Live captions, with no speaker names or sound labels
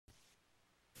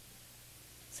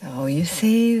So, you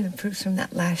see, the proofs from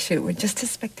that last shoot were just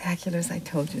as spectacular as I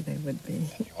told you they would be.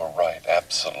 You were right,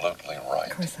 absolutely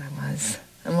right. Of course I was.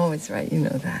 I'm always right, you know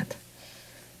that.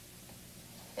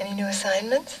 Any new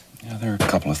assignments? Yeah, there are a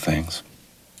couple of things.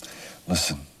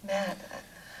 Listen. Matt,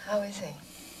 how is he?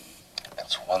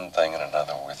 It's one thing and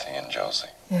another with he and Josie.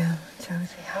 Yeah,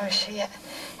 Josie, how is she?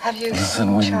 Have you seen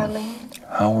Sharlene?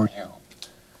 How are you?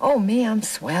 Oh, me, I'm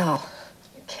swell.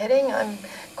 You kidding? I'm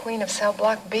queen of cell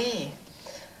block B.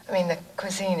 I mean, the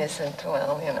cuisine isn't,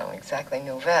 well, you know, exactly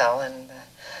nouvelle, and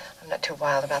I'm not too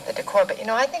wild about the decor, but, you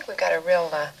know, I think we've got a real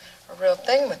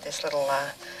thing with this little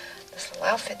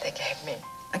outfit they gave me.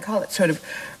 I call it sort of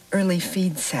early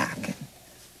feed sack.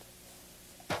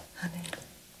 Honey,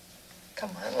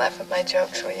 come on, laugh at my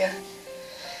jokes, will you?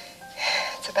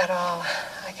 It's about all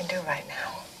I can do right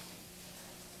now.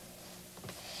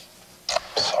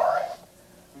 Sorry.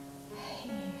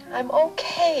 I'm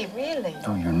okay, really.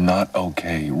 No, you're not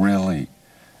okay, really.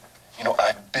 You know,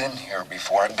 I've been here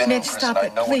before. I've been Mitch, in prison. stop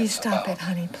it. I know Please stop about. it,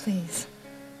 honey, please.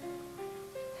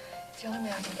 It's the only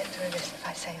way I can get through this if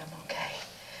I say I'm okay.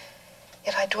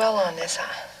 If I dwell on this,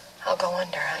 I'll go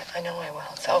under. I know I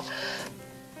will. So,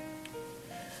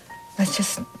 let's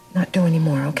just not do any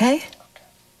more, okay?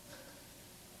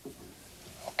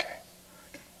 Okay.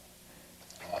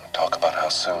 You want to talk about how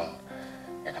soon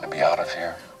you're going to be out of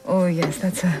here? Oh, yes,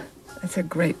 that's a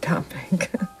great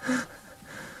topic. Have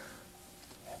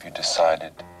you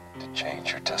decided to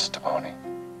change your testimony?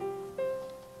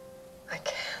 I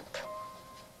can't.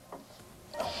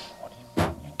 No, what do you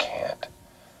mean you can't?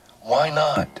 Why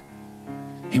not?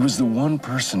 He was the one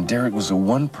person, Derek was the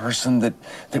one person that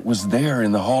was there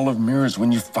in the Hall of Mirrors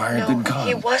when you fired the gun.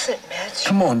 He wasn't, Mitch.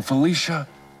 Come on, Felicia.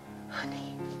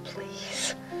 Honey,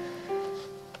 please.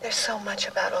 There's so much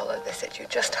about all of this that you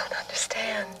just don't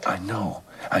understand. I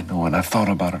know, and I've thought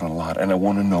about it a lot, and I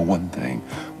want to know one thing.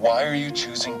 Why are you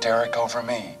choosing Derek over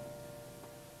me?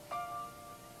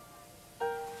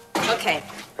 Okay,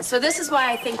 so this is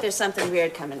why I think there's something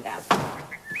weird coming down.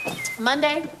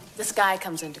 Monday, this guy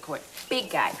comes into court. Big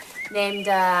guy named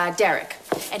Derek.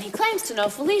 And he claims to know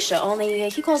Felicia, only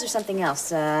he calls her something else,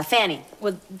 Fanny.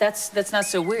 Well, that's not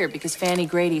so weird, because Fanny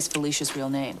Grady's Felicia's real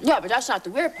name. Yeah, but that's not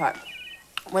the weird part.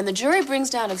 When the jury brings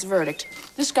down its verdict,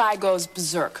 this guy goes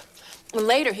berserk. And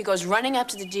later, he goes running up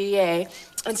to the DA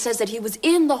and says that he was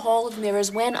in the Hall of Mirrors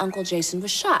when Uncle Jason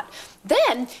was shot.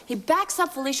 Then, he backs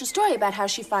up Felicia's story about how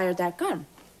she fired that gun.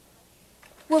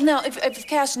 Well, now, if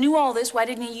Cass knew all this, why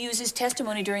didn't he use his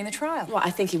testimony during the trial? Well,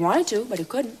 I think he wanted to, but he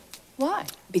couldn't. Why?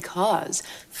 Because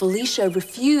Felicia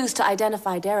refused to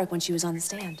identify Derek when she was on the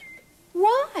stand.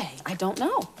 Why? I don't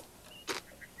know.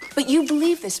 But you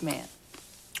believe this man.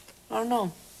 I don't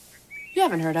know. You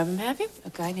haven't heard of him, have you? A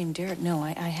guy named Derek? No,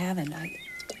 I haven't.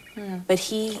 But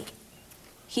he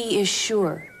is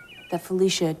sure that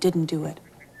Felicia didn't do it.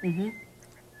 Mm-hmm.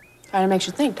 Kind of makes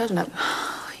you think, doesn't it?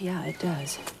 Yeah, it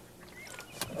does.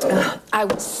 I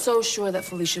was so sure that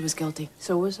Felicia was guilty.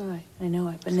 So was I. I know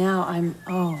it. But now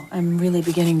I'm really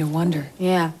beginning to wonder.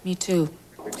 Yeah, me too.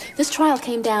 This trial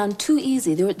came down too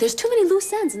easy. There's too many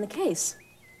loose ends in the case.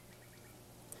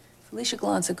 Felicia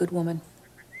Glant's a good woman.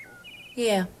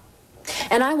 Yeah.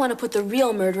 And I want to put the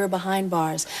real murderer behind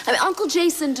bars. I mean, Uncle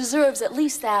Jason deserves at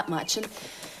least that much.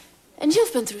 And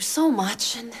you've been through so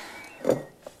much, and...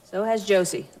 So has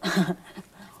Josie.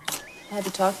 Had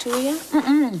to talk to her yet?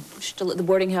 She's still at the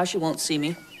boarding house. She won't see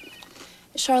me.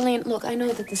 Charlene, look, I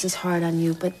know that this is hard on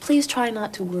you, but please try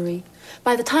not to worry.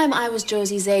 By the time I was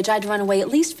Josie's age, I'd run away at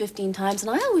least 15 times,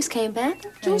 and I always came back.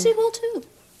 Josie will, too.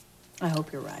 I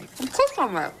hope you're right. Of course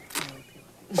I'm right.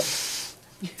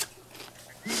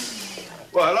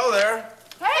 Well, hello there.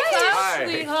 Hey, Hi.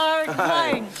 sweetheart.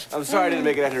 Hi. I'm sorry I didn't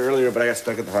make it out here earlier, but I got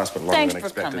stuck at the hospital longer Thanks than for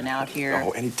expected. coming out here.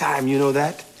 Oh, anytime. You know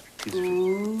that.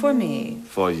 For me.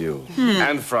 For you.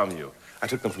 And from you. I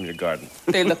took them from your garden.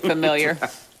 They look familiar.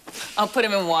 I'll put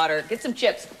them in water. Get some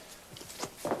chips.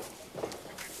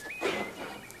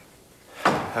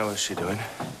 How is she doing?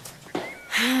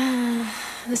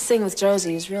 This thing with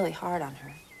Josie is really hard on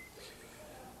her.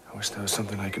 I wish there was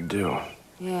something I could do.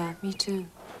 Yeah, me too.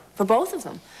 For both of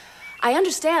them. I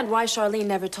understand why Sharlene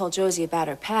never told Josie about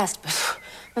her past, but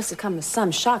must have come as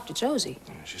some shock to Josie.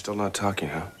 She's still not talking,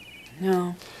 huh?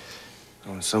 No.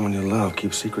 Well, when someone you love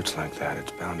keeps secrets like that,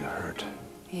 it's bound to hurt.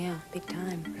 Yeah, big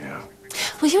time. Yeah.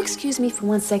 Will you excuse me for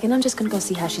 1 second? I'm just gonna go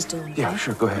see how she's doing. Yeah, okay?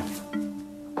 sure, go ahead.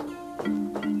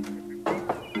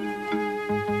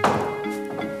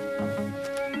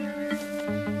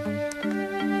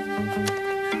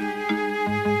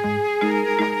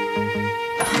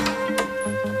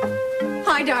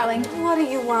 Hi, darling. What do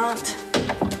you want?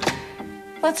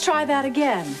 Let's try that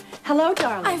again. Hello,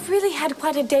 darling. I've really had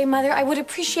quite a day, Mother. I would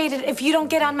appreciate it if you don't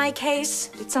get on my case.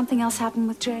 Did something else happen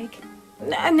with Jake?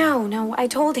 No. I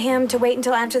told him to wait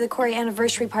until after the Cory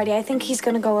anniversary party. I think he's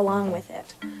going to go along with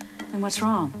it. And what's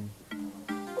wrong?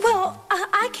 Well,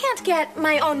 I can't get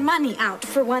my own money out,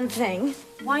 for one thing.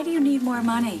 Why do you need more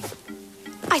money?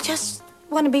 I just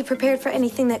want to be prepared for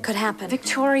anything that could happen.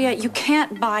 Victoria, you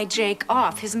can't buy Jake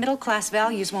off. His middle-class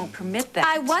values won't permit that.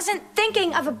 I wasn't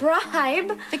thinking of a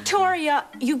bribe. Victoria,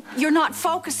 you're not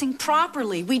focusing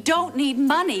properly. We don't need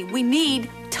money. We need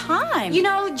time. You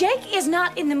know, Jake is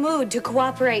not in the mood to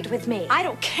cooperate with me. I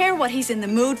don't care what he's in the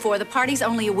mood for. The party's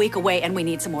only a week away, and we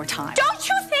need some more time. Don't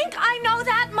you think I know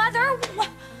that, Mother?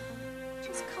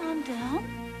 Just calm down.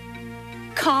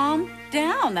 Calm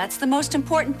down. That's the most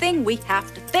important thing. We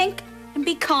have to think and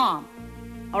be calm.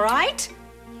 All right?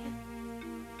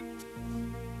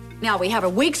 Now, we have a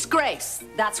week's grace.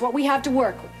 That's what we have to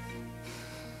work with.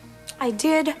 I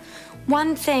did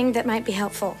one thing that might be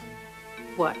helpful.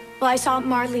 What? Well, I saw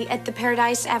Marley at the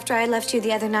Paradise after I left you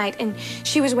the other night, and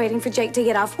she was waiting for Jake to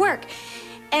get off work.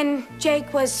 And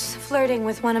Jake was flirting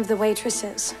with one of the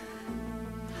waitresses.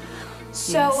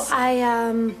 So Yes.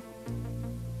 I,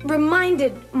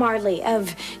 reminded Marley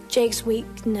of Jake's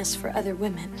weakness for other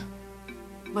women.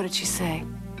 What did she say?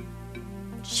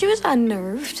 She was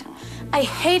unnerved. I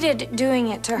hated doing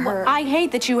it to her. Well, I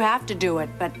hate that you have to do it,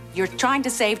 but you're trying to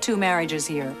save 2 marriages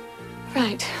here.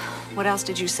 Right. What else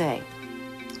did you say?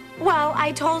 Well,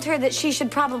 I told her that she should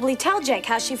probably tell Jake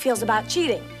how she feels about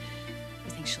cheating.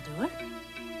 You think she'll do it?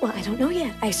 Well, I don't know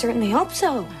yet. I certainly hope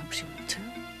so. I hope she will, too.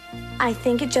 I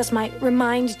think it just might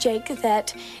remind Jake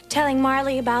that telling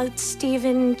Marley about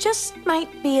Stephen just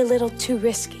might be a little too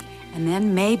risky. And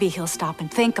then maybe he'll stop and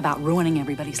think about ruining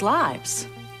everybody's lives.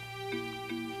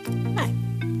 Right.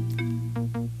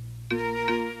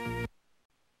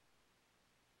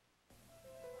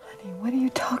 Honey, what are you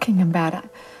talking about?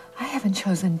 I haven't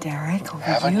chosen Derek over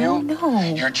Haven't you? No.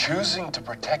 You're choosing to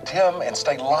protect him and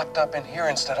stay locked up in here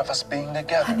instead of us being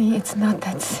together. Honey, it's not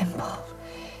that simple.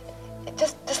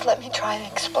 Just let me try and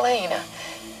explain.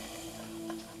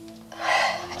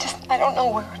 I don't know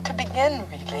where to begin,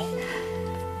 really.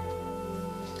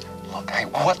 Look, hey,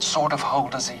 what sort of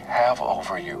hold does he have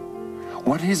over you?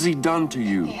 What has he done to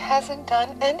you? He hasn't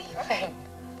done anything.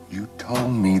 You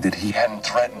told me that he hadn't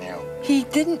threatened you. He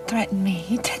didn't threaten me.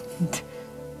 He didn't.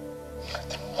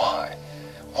 Then why?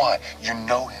 Why? You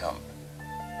know him.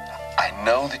 I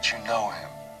know that you know him.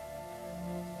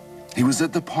 He was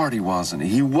at the party, wasn't he?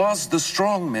 He was the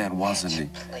strong man, wasn't he?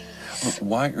 Please. Look,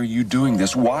 why are you doing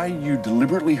this? Why are you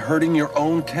deliberately hurting your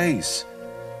own case?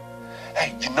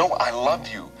 Hey, you know I love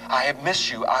you. I miss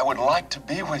you. I would like to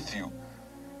be with you.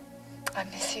 I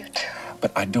miss you too.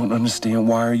 But I don't understand,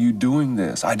 why are you doing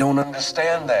this? I don't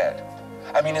understand that.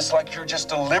 I mean, it's like you're just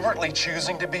deliberately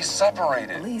choosing to be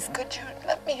separated. Please, could you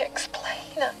let me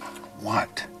explain?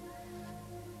 What?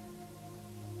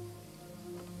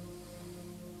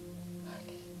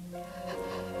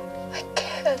 I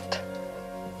can't.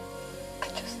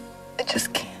 I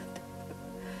just can't.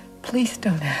 Please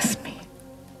don't ask me.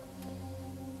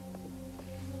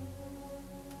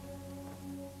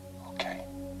 Okay.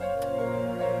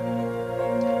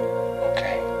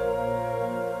 Okay.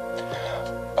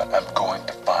 But I'm going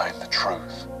to find the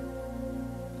truth.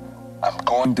 I'm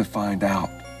going to find out.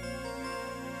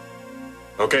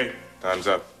 Okay, time's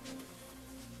up.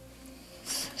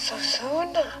 So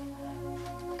soon?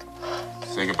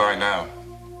 Say goodbye now.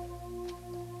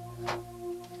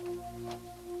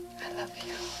 I love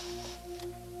you.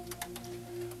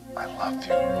 I love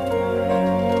you.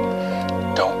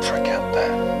 Don't forget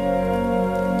that.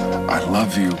 I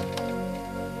love you.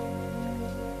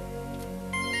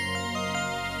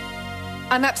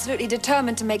 I'm absolutely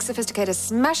determined to make Sophisticate a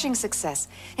smashing success.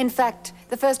 In fact,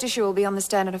 the first issue will be on the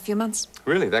stand in a few months.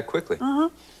 Really, that quickly? Uh-huh.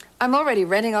 I'm already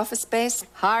renting office space,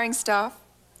 hiring staff.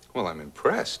 Well, I'm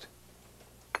impressed.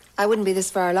 I wouldn't be this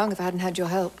far along if I hadn't had your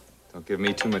help. Don't give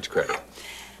me too much credit.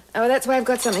 Oh, that's why I've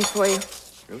got something for you.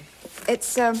 Really?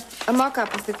 It's a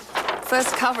mock-up of the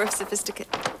first cover of Sophisticate.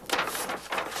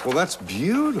 Well, that's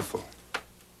beautiful.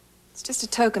 It's just a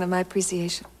token of my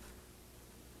appreciation.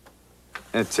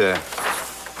 It,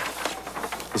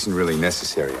 isn't really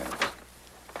necessary, I think.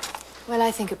 Well,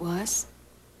 I think it was.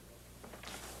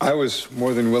 I was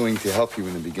more than willing to help you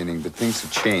in the beginning, but things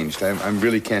have changed. I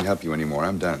really can't help you anymore.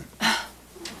 I'm done.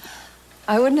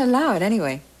 I wouldn't allow it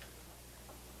anyway.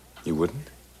 You wouldn't?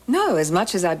 No, as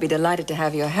much as I'd be delighted to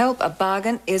have your help, a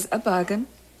bargain is a bargain.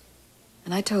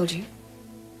 And I told you,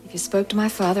 if you spoke to my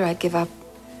father, I'd give up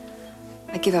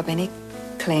any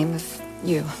claim of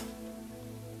you.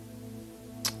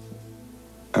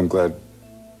 I'm glad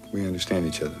We understand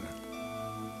each other.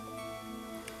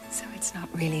 So it's not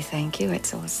really thank you,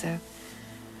 it's also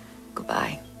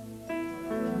goodbye.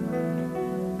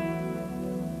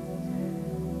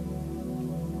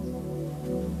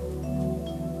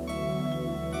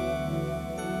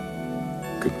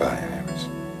 Goodbye, Iris.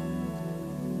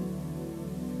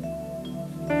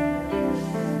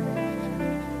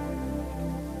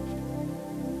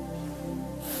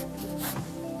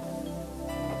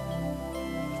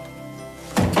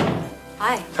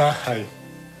 Hi. Hi.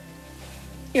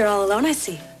 You're all alone, I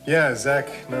see. Yeah, Zach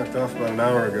knocked off about an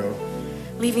hour ago.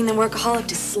 Leaving the workaholic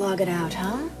to slog it out,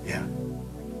 huh? Yeah.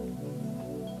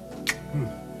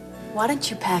 Why don't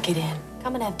you pack it in?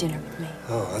 Come and have dinner with me.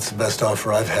 Oh, that's the best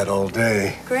offer I've had all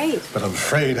day. Great. But I'm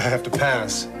afraid I have to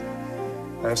pass.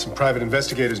 I have some private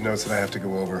investigator's notes that I have to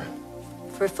go over.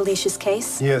 For Felicia's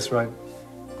case? Yes, right.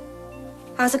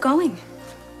 How's it going?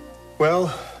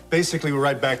 Well, basically, we're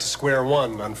right back to square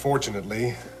one,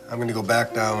 unfortunately. I'm going to go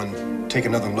back now and take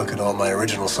another look at all my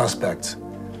original suspects.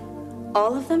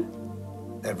 All of them?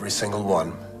 Every single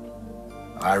one.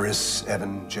 Iris,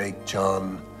 Evan, Jake,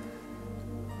 John.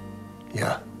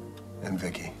 Yeah, and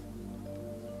Vicky.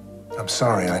 I'm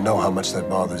sorry, I know how much that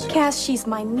bothers you. Cass, she's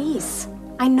my niece.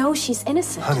 I know she's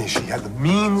innocent. Honey, she had the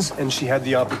means and she had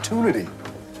the opportunity.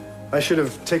 I should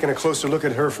have taken a closer look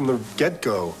at her from the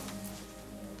get-go.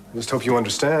 I just hope you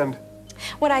understand.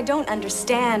 What I don't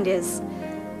understand is...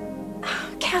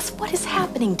 Cass, what is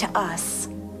happening to us?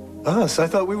 Us? I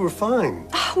thought we were fine.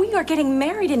 We are getting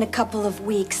married in a couple of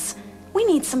weeks. We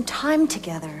need some time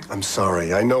together. I'm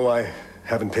sorry. I know I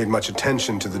haven't paid much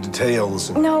attention to the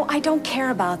details. No, I don't care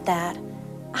about that.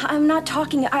 I'm not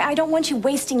talking... I don't want you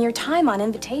wasting your time on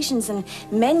invitations and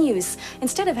menus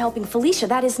instead of helping Felicia.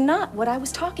 That is not what I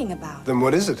was talking about. Then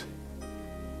what is it?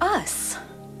 Us.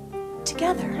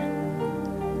 Together.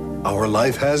 Our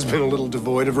life has been a little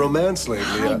devoid of romance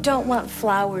lately. I don't want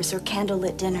flowers or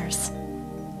candlelit dinners.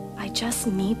 I just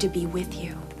need to be with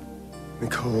you.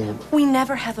 Nicole... We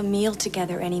never have a meal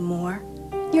together anymore.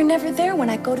 You're never there when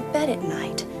I go to bed at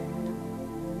night.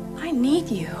 I need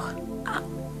you.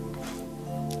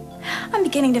 I'm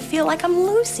beginning to feel like I'm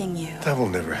losing you. That will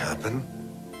never happen.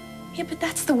 Yeah, but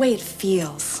that's the way it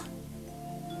feels.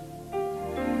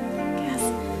 Cass,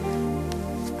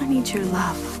 I need your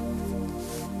love.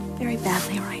 Very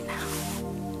badly right now.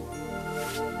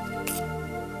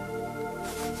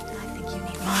 And I think you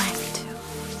need mine, too.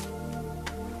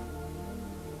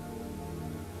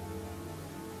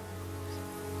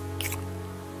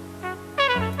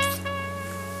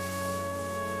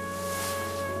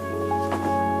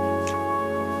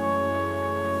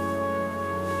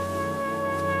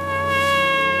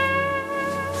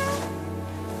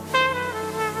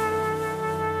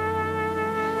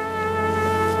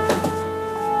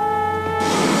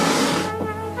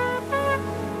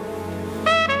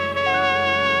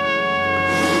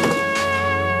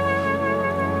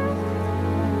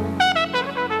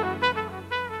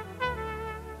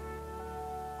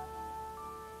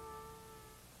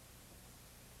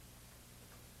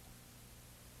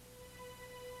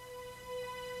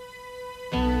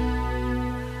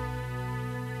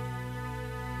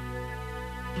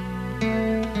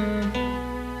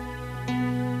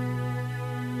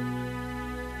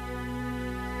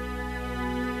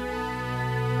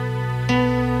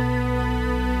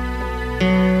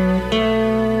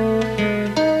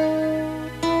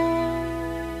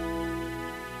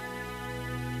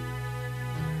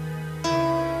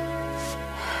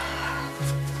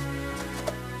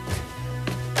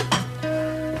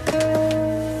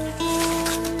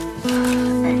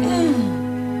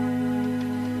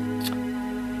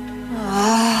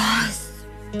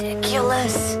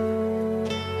 Ridiculous.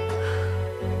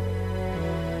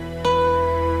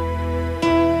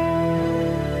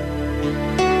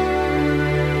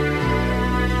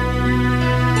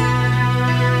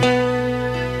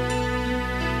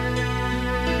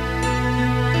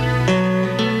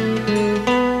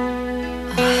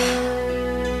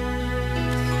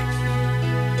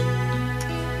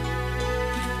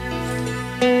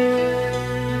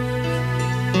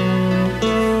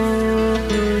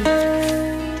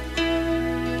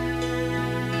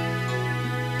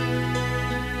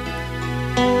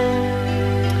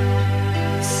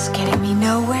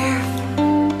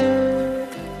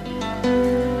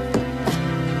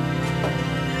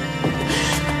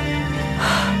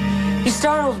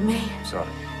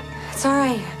 It's all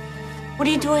right. What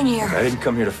are you doing here? I didn't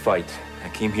come here to fight. I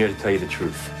came here to tell you the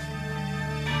truth.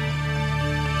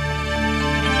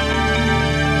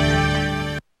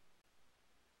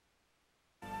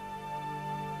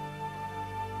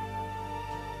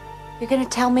 You're gonna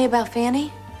tell me about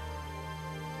Fanny?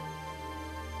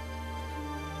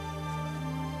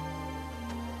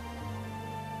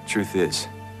 Truth is,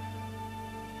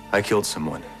 I killed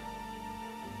someone.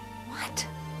 What?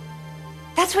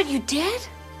 That's what you did?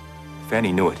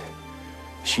 Fanny knew it.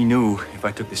 She knew if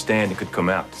I took the stand, it could come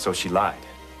out, so she lied.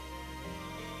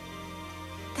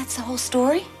 That's the whole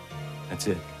story? That's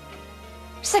it.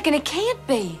 Second, it can't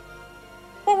be.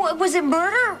 Well, was it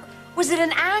murder? Was it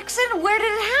an accident? Where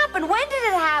did it happen? When did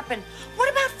it happen? What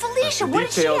about Felicia? What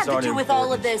did she have to do with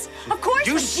all of this? Of course,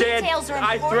 you the said details are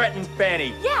I important. threatened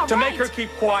Fanny to make her keep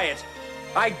quiet.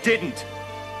 I didn't.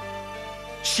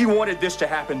 She wanted this to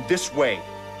happen this way.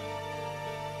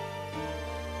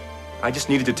 I just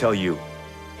needed to tell you.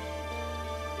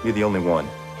 You're the only one.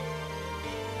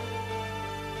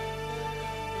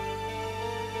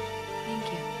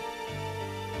 Thank you.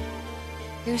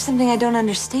 There's something I don't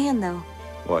understand, though.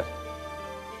 What?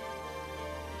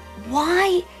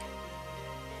 Why,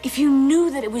 if you knew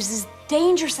that it was as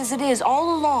dangerous as it is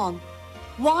all along,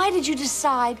 why did you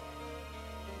decide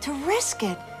to risk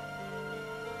it?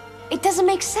 It doesn't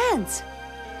make sense.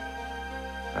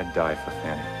 I'd die for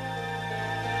Fanny.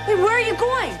 Wait, where are you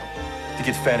going? To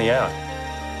get Fanny out.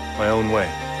 My own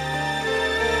way.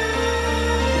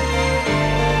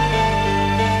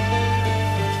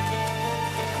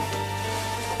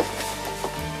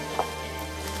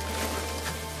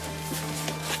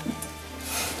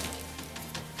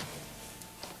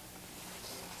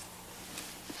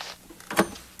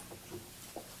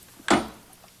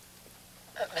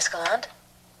 Miss Gallant?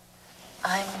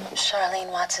 I'm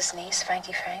Sharlene Watts' niece,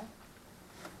 Frankie Frame.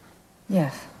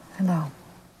 Yes, hello.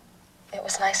 It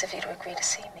was nice of you to agree to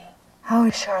see me. How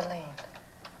is Sharlene?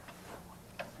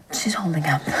 She's holding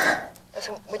up.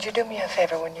 Listen, would you do me a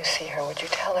favor when you see her? Would you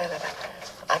tell her that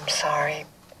I'm sorry?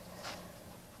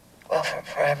 Well,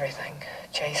 for everything.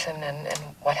 Jason and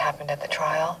what happened at the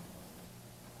trial.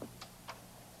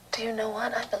 Do you know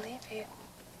what? I believe you.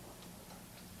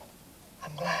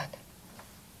 I'm glad.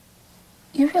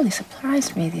 You really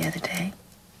surprised me the other day.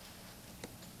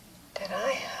 Did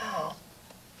I? How?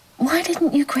 Why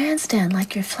didn't you grandstand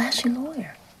like your flashy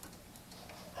lawyer?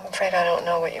 I'm afraid I don't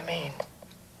know what you mean.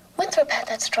 Winthrop had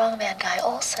that strongman guy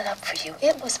all set up for you.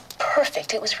 It was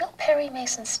perfect. It was real Perry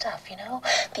Mason stuff, you know?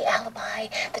 The alibi,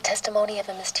 the testimony of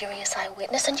a mysterious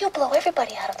eyewitness, and you blow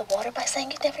everybody out of the water by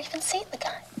saying you'd never even seen the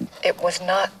guy. It was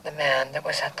not the man that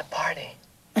was at the party.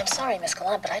 I'm sorry, Miss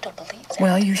Gallant, but I don't believe that.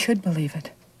 Well, you should believe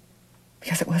it.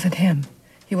 Because it wasn't him.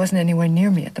 He wasn't anywhere near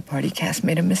me at the party. Cass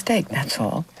made a mistake, that's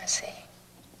all. I see.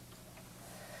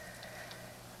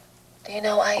 Do you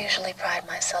know, I usually pride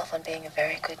myself on being a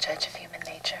very good judge of human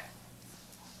nature.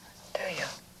 Do you?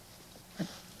 But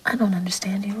I don't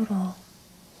understand you at all.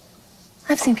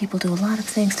 I've seen people do a lot of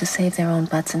things to save their own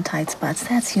butts in tight spots.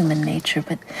 That's human nature,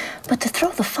 but to throw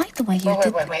the fight the way you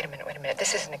did... Wait a minute.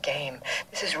 This isn't a game.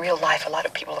 This is real life. A lot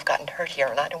of people have gotten hurt here,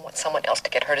 and I don't want someone else to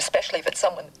get hurt, especially if it's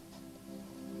someone...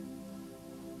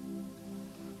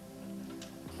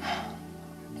 I'm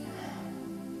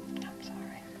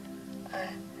sorry.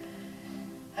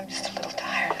 I'm just a little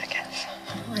tired, I guess.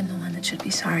 Oh, I'm the one that should be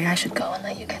sorry. I should go and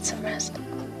let you get some rest.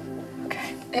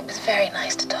 Okay. It was very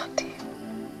nice to talk to you.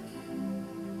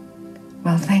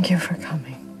 Well, thank you for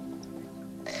coming.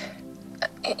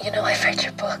 You know, I've read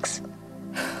your books.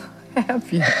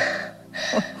 Have you?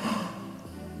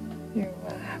 You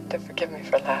have to forgive me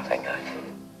for laughing.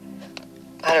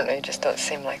 I don't know, you just don't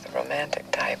seem like the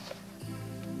romantic type.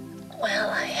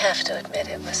 Well, I have to admit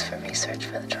it was for research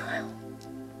for the trial.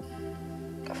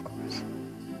 Of course.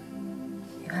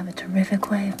 You have a terrific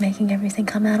way of making everything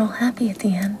come out all happy at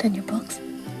the end in your books.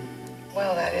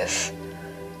 Well, that is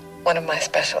one of my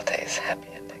specialties, happy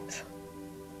endings.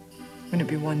 Wouldn't it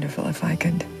be wonderful if I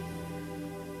could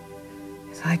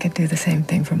do the same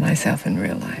thing for myself in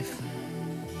real life?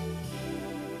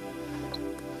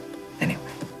 Anyway.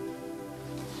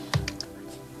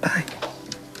 Bye.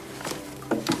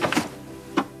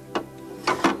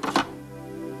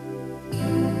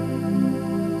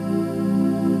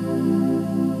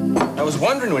 I was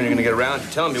wondering when you're going to get around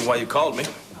to telling me why you called me.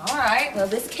 All right. Well,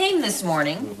 this came this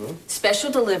morning.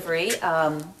 Special delivery.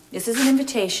 This is an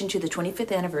invitation to the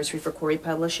 25th anniversary for Cory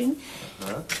Publishing.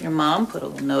 Your mom put a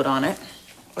little note on it.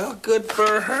 Well, good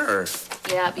for her.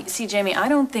 Yeah, see, Jamie, I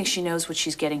don't think she knows what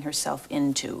she's getting herself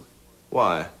into.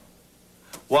 Why?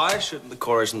 Why shouldn't the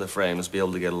Corys and the Frames be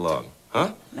able to get along?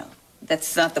 Huh? No,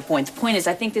 that's not the point. The point is,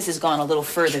 I think this has gone a little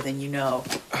further than you know.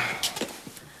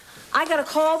 I got a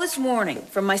call this morning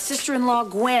from my sister-in-law,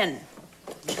 Gwen.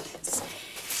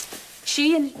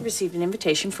 She received an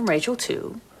invitation from Rachel,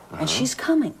 too, and she's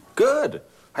coming. Good.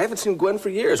 I haven't seen Gwen for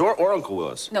years, or Uncle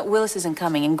Willis. No, Willis isn't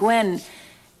coming, and Gwen,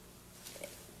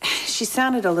 she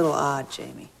sounded a little odd,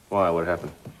 Jamie. Why? What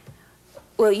happened?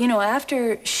 Well, you know,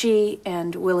 after she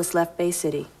and Willis left Bay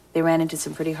City, they ran into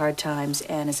some pretty hard times,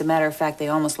 and as a matter of fact, they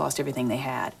almost lost everything they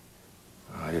had.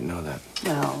 Oh, I didn't know that.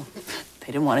 Well, they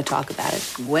didn't want to talk about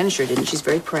it. Gwen sure didn't. She's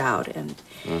very proud, and...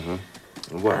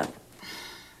 Mm-hmm. What?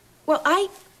 Well, I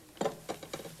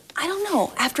don't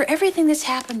know. After everything that's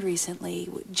happened recently,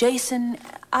 Jason,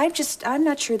 I'm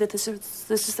not sure that this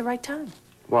is the right time.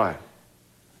 Why?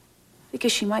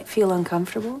 Because she might feel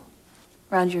uncomfortable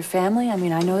around your family. I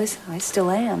mean, I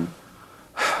still am.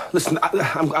 Listen,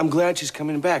 I'm glad she's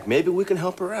coming back. Maybe we can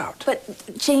help her out.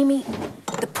 But, Jamie,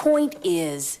 the point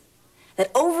is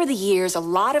that over the years, a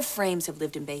lot of frames have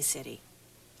lived in Bay City.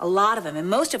 A lot of them, and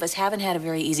most of us haven't had a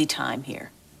very easy time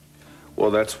here. Well,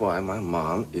 that's why my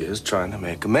mom is trying to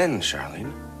make amends,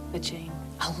 Sharlene. But, Jane,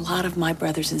 a lot of my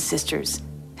brothers and sisters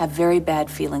have very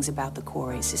bad feelings about the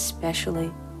Corys,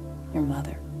 especially your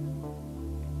mother.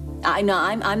 I know,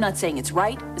 I'm not saying it's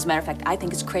right. As a matter of fact, I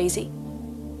think it's crazy.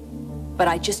 But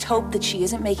I just hope that she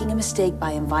isn't making a mistake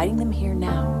by inviting them here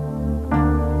now.